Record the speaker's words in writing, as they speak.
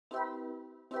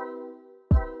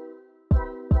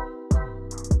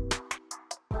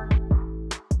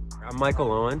I'm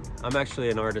Michael Owen. I'm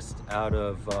actually an artist out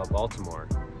of Baltimore,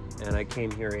 and I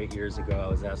came here 8 years ago. I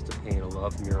was asked to paint a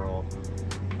love mural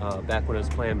back when it was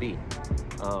Plan B,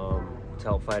 to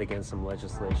help fight against some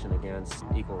legislation against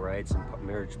equal rights and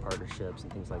marriage partnerships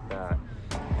and things like that.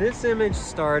 This image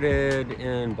started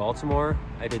in Baltimore.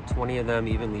 I did 20 of them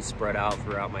evenly spread out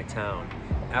throughout my town.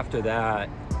 After that,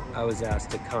 I was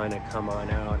asked to kind of come on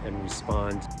out and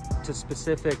respond to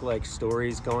specific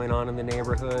stories going on in the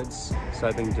neighborhoods. So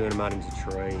I've been doing them out in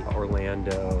Detroit,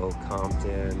 Orlando,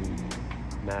 Compton,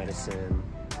 Madison.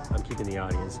 I'm keeping the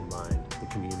audience in mind, the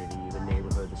community, the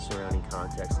neighborhood, the surrounding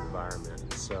context,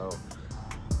 environment. So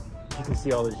you can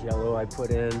see all this yellow I put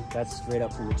in. That's straight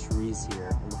up from the trees here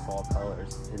in the fall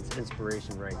colors. It's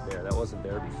inspiration right there. That wasn't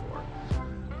there before.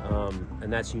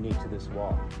 And that's unique to this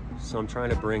wall. So I'm trying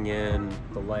to bring in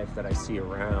the life that I see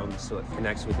around so it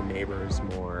connects with the neighbors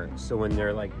more. So when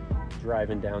they're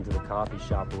driving down to the coffee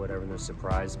shop or whatever and they're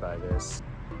surprised by this,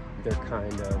 they're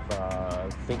kind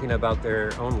of thinking about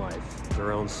their own life,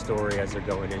 their own story as they're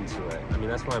going into it. I mean,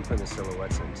 that's why I'm putting the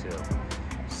silhouettes in too.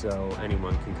 So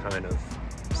anyone can kind of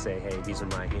say, hey, these are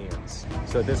my hands.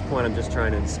 So at this point, I'm just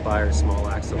trying to inspire small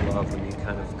acts of love when you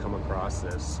kind of come across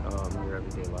this in your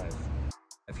everyday life.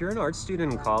 If you're an art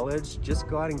student in college, just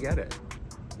go out and get it.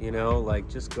 You know,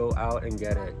 just go out and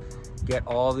get it. Get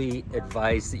all the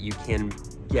advice that you can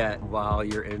get while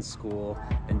you're in school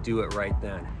and do it right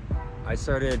then. I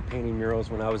started painting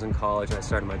murals when I was in college, and I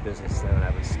started my business then and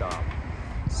I haven't stopped.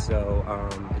 So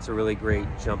it's a really great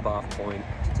jump off point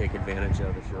to take advantage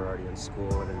of if you're already in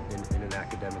school and in an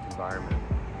academic environment.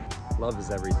 Love is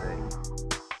everything.